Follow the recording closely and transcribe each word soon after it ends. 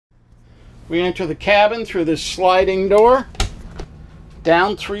We enter the cabin through this sliding door,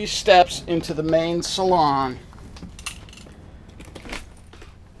 down 3 steps into the main salon.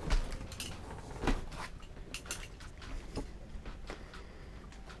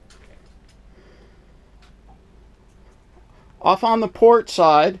 Off on the port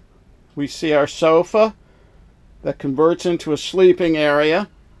side, we see our sofa that converts into a sleeping area.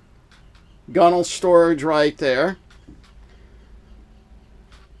 Gunnel storage right there.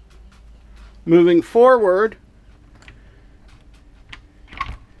 Moving forward,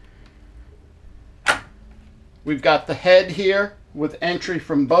 we've got the head here with entry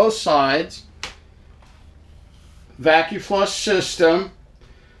from both sides. Vacuum flush system,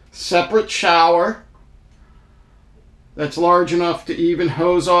 separate shower that's large enough to even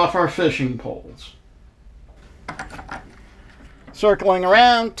hose off our fishing poles. Circling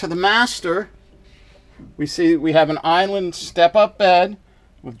around to the master, we see we have an island step-up bed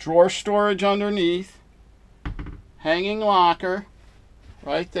with drawer storage underneath, hanging locker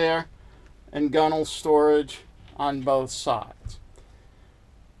right there, and gunnel storage on both sides.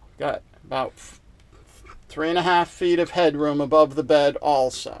 Got about 3.5 feet of headroom above the bed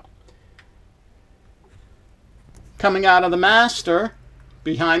also. Coming out of the master,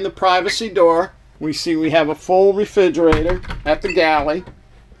 behind the privacy door, we see we have a full refrigerator at the galley,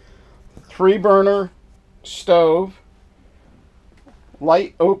 3-burner stove,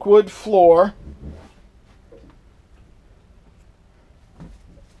 light oak wood floor,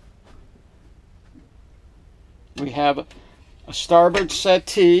 we have a starboard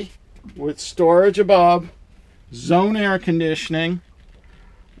settee with storage above, zone air conditioning,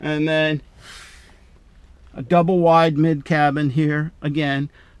 and then a double wide mid cabin here,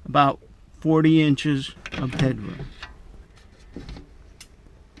 again about 40 inches of headroom.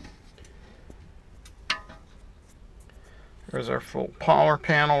 There's our full power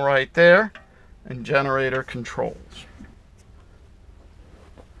panel right there and generator controls.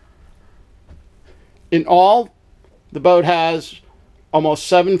 In all, the boat has almost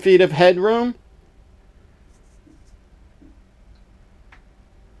 7 feet of headroom,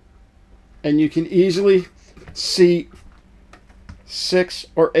 and you can easily seat 6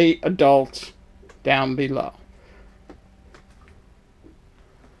 or 8 adults down below.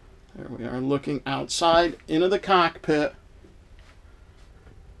 There we are looking outside into the cockpit.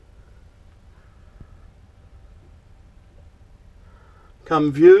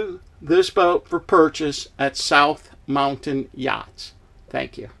 Come view this boat for purchase at South Mountain Yachts.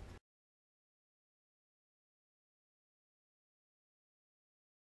 Thank you.